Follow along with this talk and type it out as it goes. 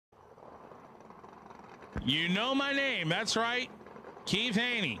You know my name. That's right. Keith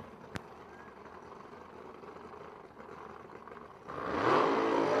Haney.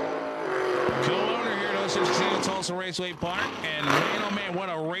 Co-owner here at Osage Casino Tulsa Raceway Park. And man, oh man, what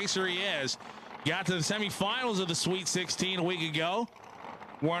a racer he is. Got to the semifinals of the Sweet 16 a week ago,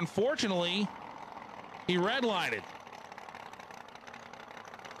 where unfortunately he red-lighted.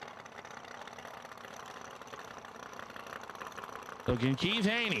 So can Keith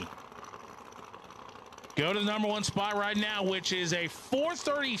Haney go to the #1 spot right now, which is a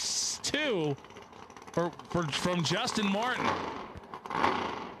 432 from Justin Martin.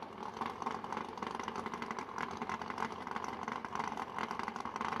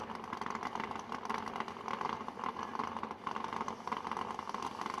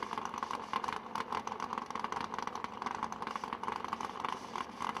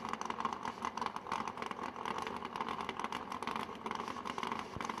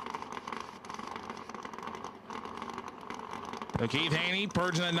 So Keith Haney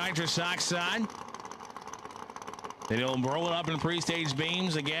purging the nitrous oxide. Then he'll roll it up in pre-stage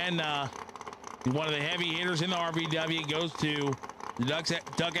beams. Again, one of the heavy hitters in the RVW goes to the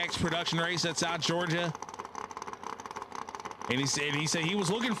Duck X production race at South Georgia. And he said he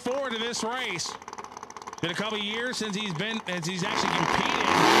was looking forward to this race. Been a couple of years since he's actually competed.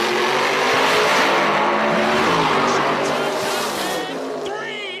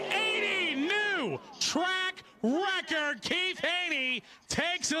 380 new track record. Keith Haney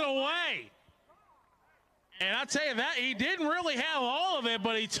takes it away. And I'll tell you that he didn't really have all of it,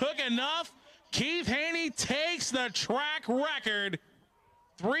 but he took enough. Keith Haney takes the track record.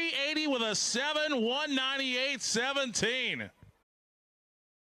 380 with a 7/198.17.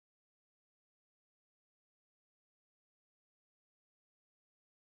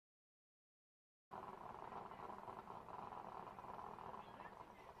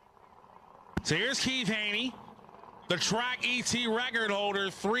 So here's Keith Haney, the track ET record holder,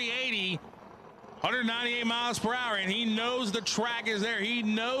 380, 198 miles per hour, and he knows the track is there. He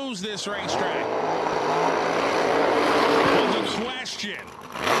knows this racetrack. But the question,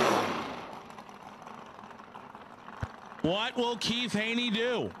 what will Keith Haney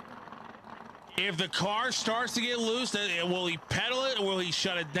do? If the car starts to get loose, will he pedal it, or will he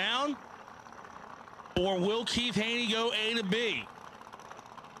shut it down? Or will Keith Haney go A to B?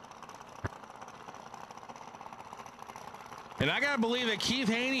 And I got to believe that Keith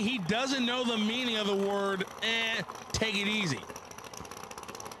Haney, he doesn't know the meaning of the word, take it easy.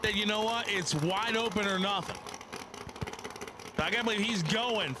 That, you know what, it's wide open or nothing. So I got to believe he's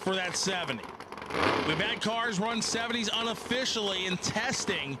going for that 70. We've had cars run 70s unofficially in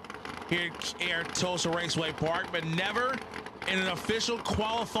testing here at Tulsa Raceway Park, but never in an official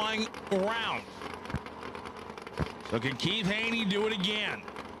qualifying round. So can Keith Haney do it again?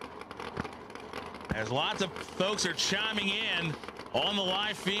 As lots of folks are chiming in on the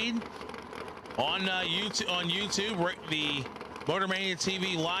live feed on YouTube, the Motormania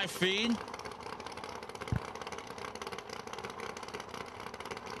TV live feed.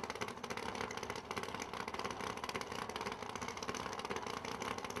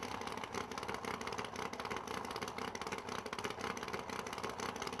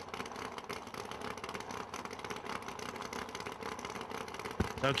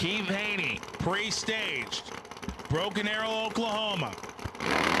 So Keith Haney, pre-staged, Broken Arrow, Oklahoma.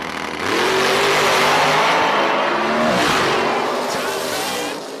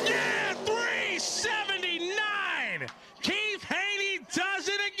 Yeah, 379. Keith Haney does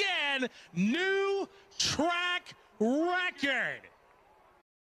it again. New track record.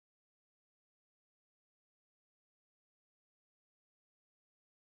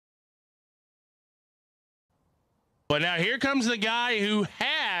 But now here comes the guy who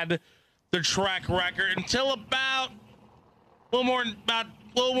had the track record until about a little more than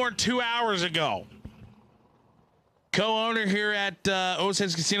 2 hours ago. Co-owner here at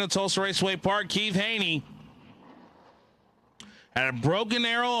Osage Casino Tulsa Raceway Park, Keith Haney, at a Broken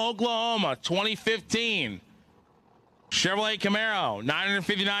Arrow, Oklahoma, 2015 Chevrolet Camaro,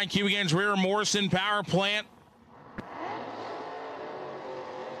 959 cubic inch rear Morrison power plant.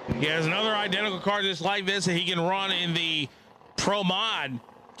 He has another identical car just like this that he can run in the Pro Mod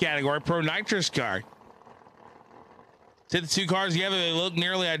category, Pro Nitrous car. Put the two cars together, they look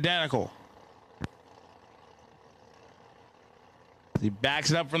nearly identical. He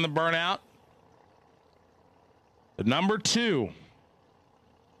backs it up from the burnout. The number 2,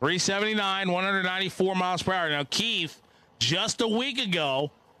 379, 194 miles per hour. Now, Keith, just a week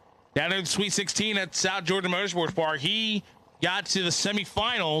ago, down at the Sweet 16 at South Georgia Motorsports Park, he got to the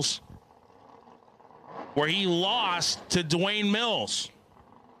semifinals where he lost to Dwayne Mills.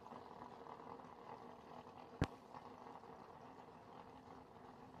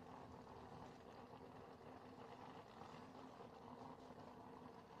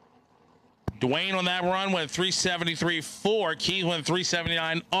 Dwayne on that run went 373.4. Keith went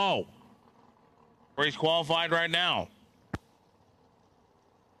 379.0. Where he's qualified right now.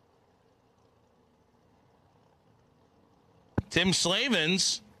 Tim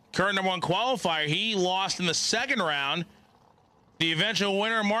Slavens, current #1 qualifier, he lost in the second round. The eventual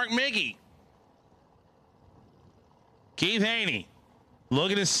winner, Mark Mickey. Keith Haney,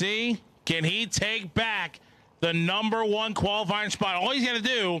 looking to see, can he take back the #1 qualifying spot? All he's got to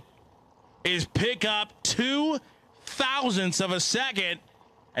do is pick up 0.02 of a second,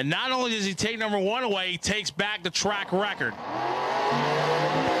 and not only does he take #1 away, he takes back the track record.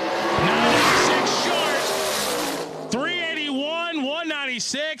 96 short, 381,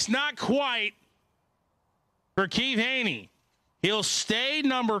 196, not quite for Keith Haney. He'll stay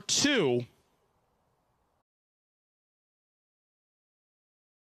 #2.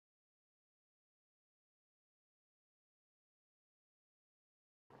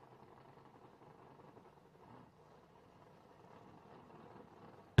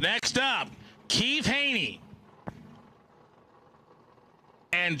 Next up, Keith Haney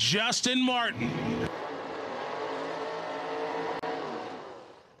and Justin Martin.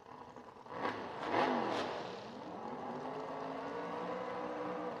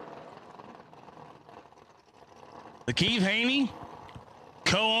 The Keith Haney,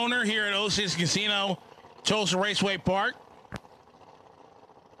 co-owner here at Osage Casino Tulsa Raceway Park.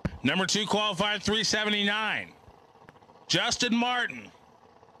 #2 qualified 379. Justin Martin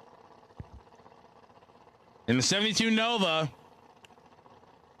in the 72 Nova,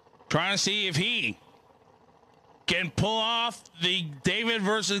 trying to see if he can pull off the David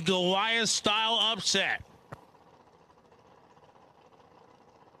versus Goliath style upset.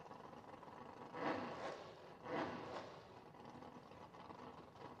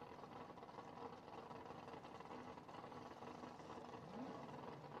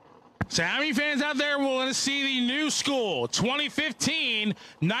 So how many fans out there will want to see the new school 2015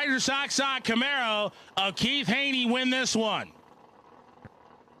 nitrous oxide Camaro of Keith Haney win this one?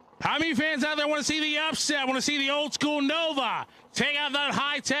 How many fans out there want to see the upset, want to see the old school Nova take out that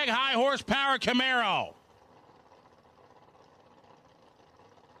high-tech, high-horsepower Camaro?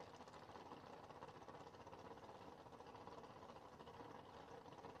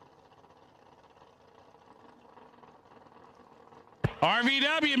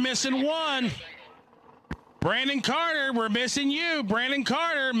 RVW missing one. Brandon Carter, we're missing you. Brandon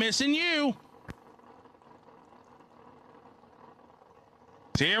Carter, missing you.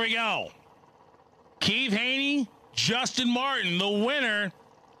 So here we go. Keith Haney, Justin Martin. The winner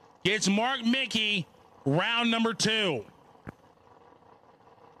gets Mark Mickey, round #2.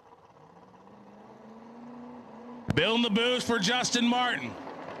 Building the boost for Justin Martin.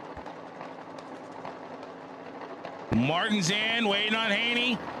 Martin's in, waiting on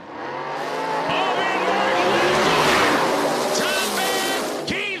Haney. Oh, man, Martin! Top man,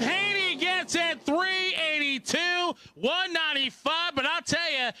 Keith Haney gets it, 382, 195. But I'll tell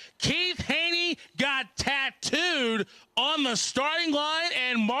you, Keith Haney got tattooed on the starting line,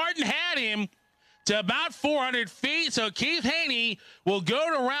 and Martin had him to about 400 feet. So Keith Haney will go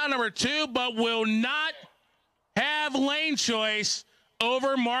to round #2, but will not have lane choice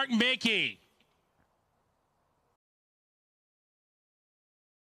over Mark Mickey.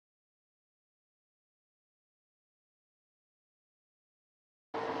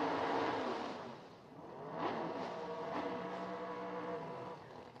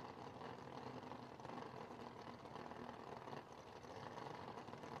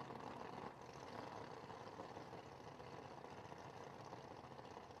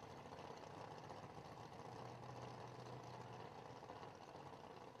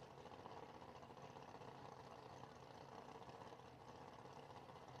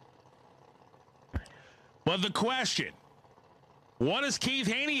 But the question, what does Keith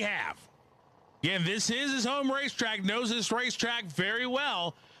Haney have? Again, this is his home racetrack, knows this racetrack very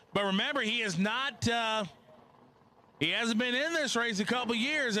well. But remember, he is not, he hasn't been in this race a couple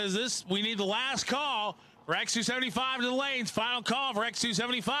years, as this, we need the last call for X275 to the lanes. Final call for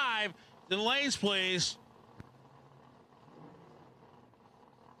X275 to the lanes, please.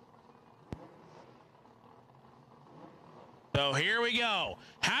 So here we go.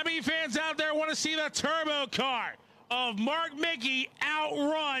 How many fans out there want to see the turbo car of Mark Mickey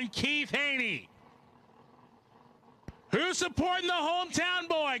outrun Keith Haney? Who's supporting the hometown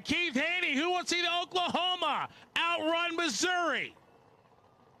boy, Keith Haney? Who wants to see the Oklahoma outrun Missouri?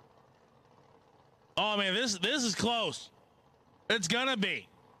 Oh man, this is close. It's gonna be.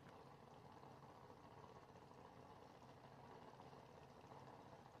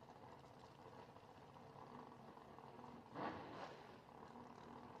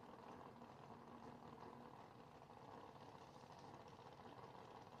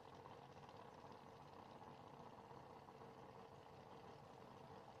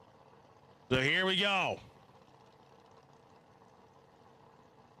 So here we go.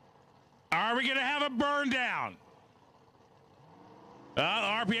 Are we going to have a burn down?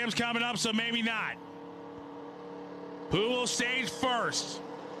 RPM's coming up, so maybe not. Who will stage first?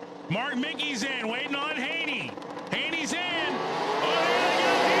 Mark Mickey's in, waiting on Haney. Haney's in. Oh,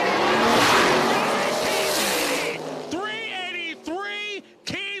 there they go. Haney. 383.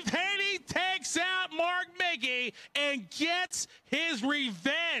 Keith Haney takes out Mark Mickey and gets his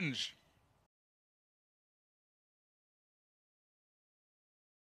revenge.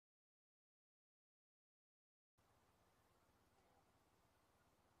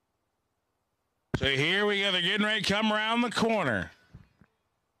 So here we go. They're getting ready to come around the corner.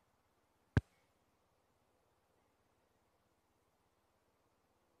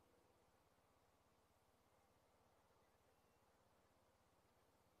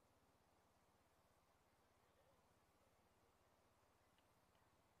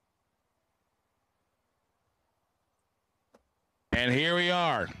 And here we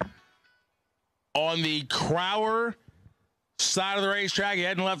are on the Crower side of the racetrack. He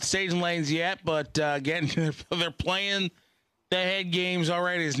hadn't left the staging lanes yet, but again, they're playing the head games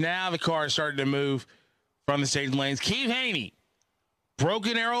already. As now the car is starting to move from the staging lanes. Keith Haney,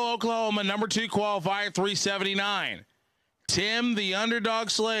 Broken Arrow, Oklahoma, number 2 qualifier, 379. Tim, the underdog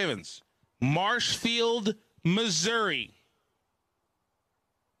Slavens, Marshfield, Missouri,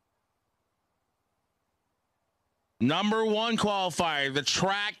 number 1 qualifier, the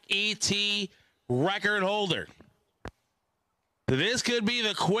track ET record holder. This could be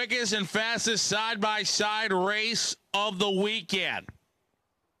the quickest and fastest side-by-side race of the weekend.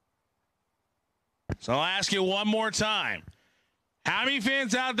 So I'll ask you one more time. How many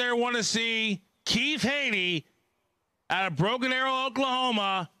fans out there want to see Keith Haney out of Broken Arrow,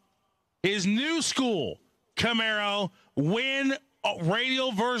 Oklahoma, his new school Camaro, win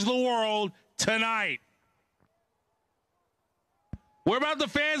Radial versus the World tonight? What about the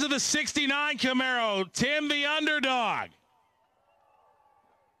fans of the 69 Camaro? Tim, the underdog.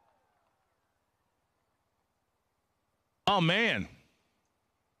 Oh, man.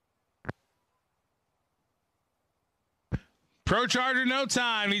 Pro Charger, no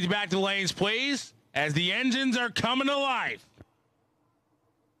time. Needs back to lanes, please, as the engines are coming to life.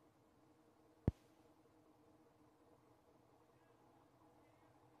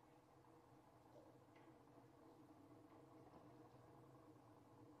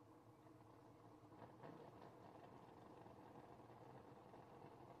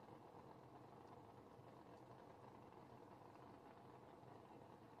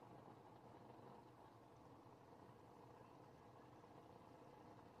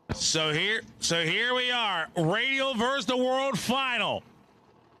 So here we are. Radial versus the World Final.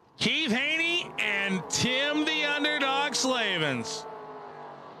 Keith Haney and Tim the underdog Slavens.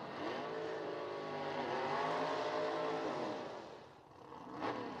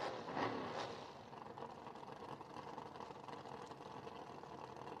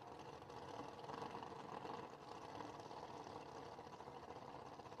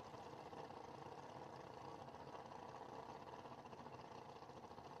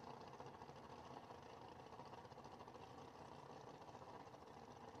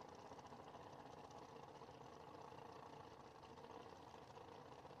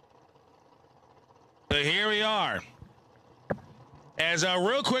 So here we are. As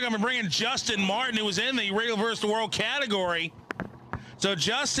real quick, I'm going to bring in Justin Martin, who was in the Radial versus the World category. So,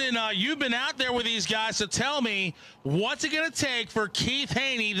 Justin, you've been out there with these guys, so tell me, what's it going to take for Keith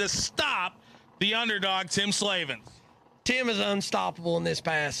Haney to stop the underdog, Tim Slavens? Tim is unstoppable in this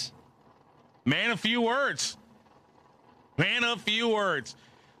pass. Man, a few words. Man, a few words.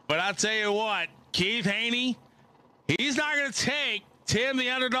 But I'll tell you what, Keith Haney, he's not going to take Tim the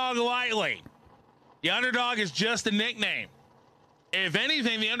underdog lightly. The underdog is just a nickname. If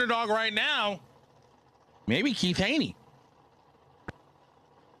anything, the underdog right now, maybe Keith Haney.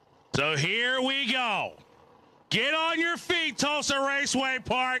 So here we go. Get on your feet, Tulsa Raceway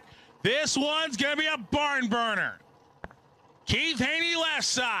Park. This one's going to be a barn burner. Keith Haney left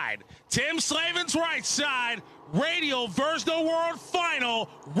side. Tim Slavens right side. Radial versus the World Final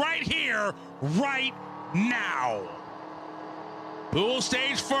right here, right now. Who will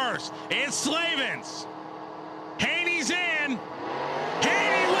stage first? It's Slavens. Haney's in.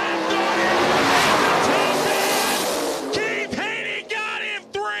 Haney left on him. Keith Haney got him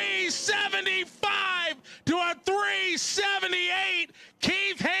 375 to a 378.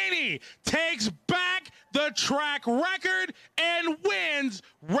 Keith Haney takes back the track record and wins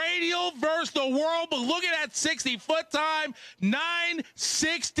Radial versus the World. But look at that 60-foot time,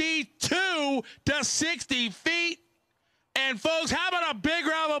 962 to 60 feet. And folks, how about a big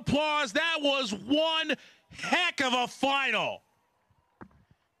round of applause? That was one heck of a final.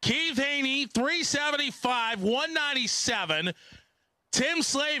 Keith Haney, 375, 197. Tim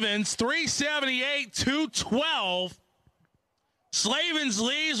Slavens, 378, 212. Slavens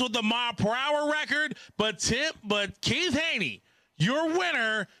leads with the mile per hour record, but Keith Haney, your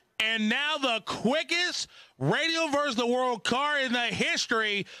winner, and now the quickest Radial versus the World car in the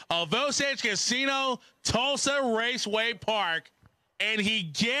history of Osage Casino Tulsa Raceway Park, and he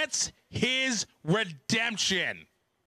gets his redemption.